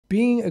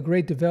Being a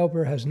great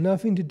developer has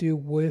nothing to do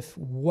with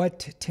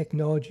what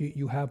technology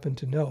you happen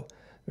to know.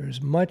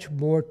 There's much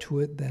more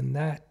to it than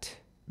that.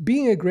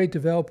 Being a great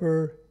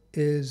developer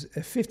is a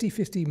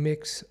 50-50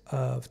 mix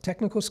of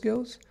technical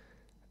skills,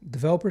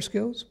 developer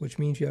skills, which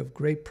means you have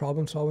great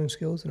problem-solving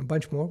skills, and a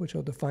bunch more, which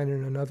I'll define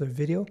in another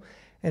video.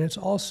 And it's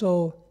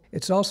also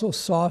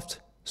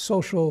soft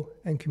social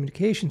and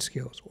communication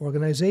skills,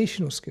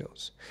 organizational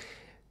skills.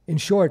 In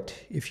short,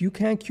 if you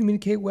can't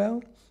communicate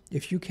well,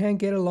 if you can't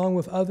get along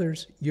with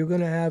others, you're going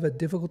to have a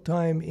difficult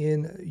time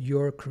in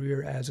your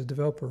career as a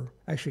developer.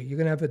 Actually, you're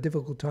going to have a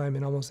difficult time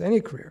in almost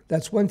any career.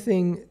 That's one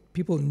thing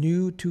people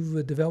new to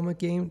the development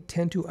game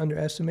tend to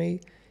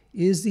underestimate,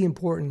 is the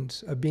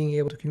importance of being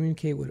able to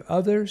communicate with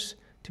others,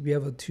 to be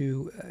able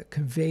to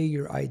convey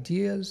your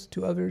ideas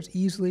to others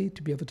easily,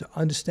 to be able to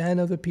understand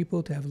other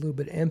people, to have a little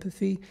bit of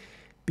empathy,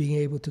 being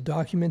able to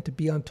document, to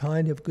be on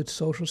time, to have good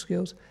social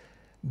skills.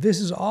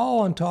 This is all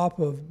on top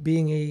of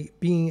being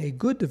a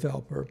good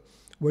developer,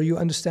 where you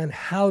understand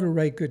how to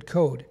write good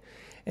code.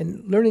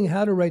 And learning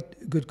how to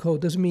write good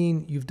code doesn't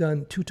mean you've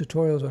done 2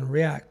 tutorials on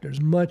React.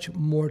 There's much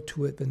more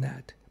to it than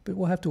that. But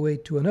we'll have to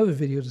wait to another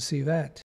video to see that.